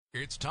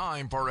It's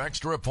time for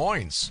Extra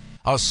Points,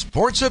 a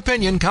sports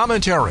opinion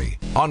commentary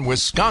on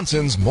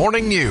Wisconsin's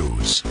morning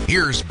news.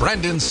 Here's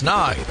Brendan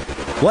Snide.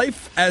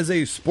 Life as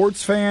a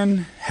sports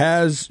fan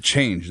has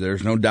changed.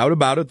 There's no doubt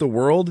about it. The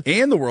world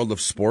and the world of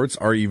sports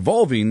are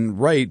evolving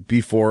right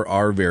before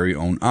our very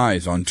own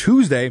eyes. On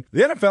Tuesday,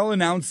 the NFL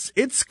announced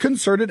its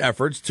concerted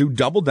efforts to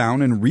double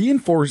down and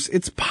reinforce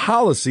its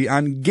policy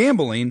on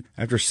gambling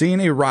after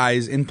seeing a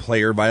rise in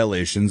player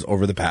violations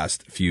over the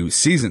past few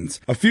seasons.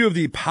 A few of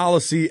the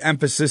policy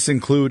emphasis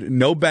include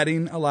no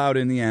betting allowed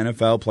in the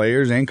NFL.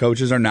 Players and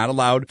coaches are not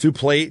allowed to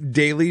play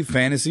daily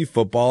fantasy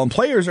football, and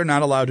players are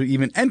not allowed to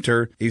even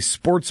enter a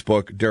sports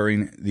book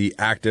during the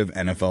active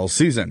NFL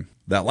season.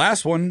 That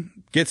last one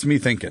gets me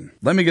thinking.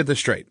 Let me get this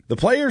straight. The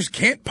players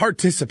can't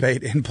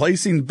participate in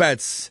placing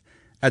bets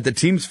at the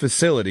team's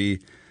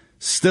facility.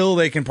 Still,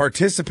 they can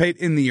participate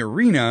in the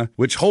arena,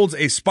 which holds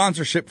a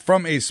sponsorship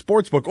from a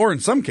sportsbook, or in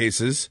some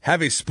cases,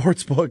 have a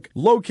sportsbook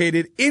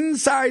located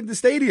inside the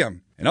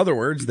stadium. In other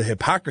words, the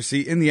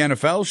hypocrisy in the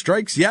NFL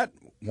strikes yet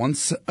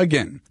once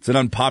again. It's an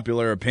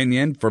unpopular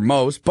opinion for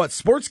most, but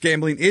sports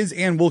gambling is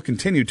and will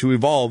continue to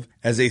evolve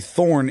as a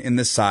thorn in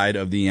the side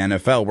of the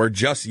NFL, where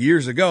just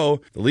years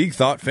ago, the league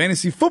thought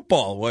fantasy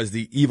football was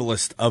the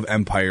evilest of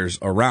empires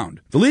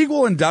around. The league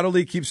will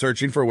undoubtedly keep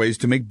searching for ways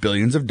to make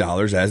billions of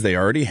dollars, as they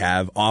already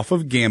have, off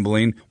of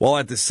gambling, while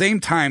at the same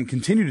time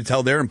continue to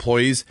tell their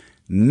employees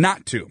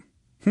not to.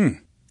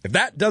 If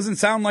that doesn't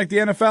sound like the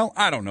NFL,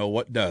 I don't know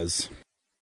what does.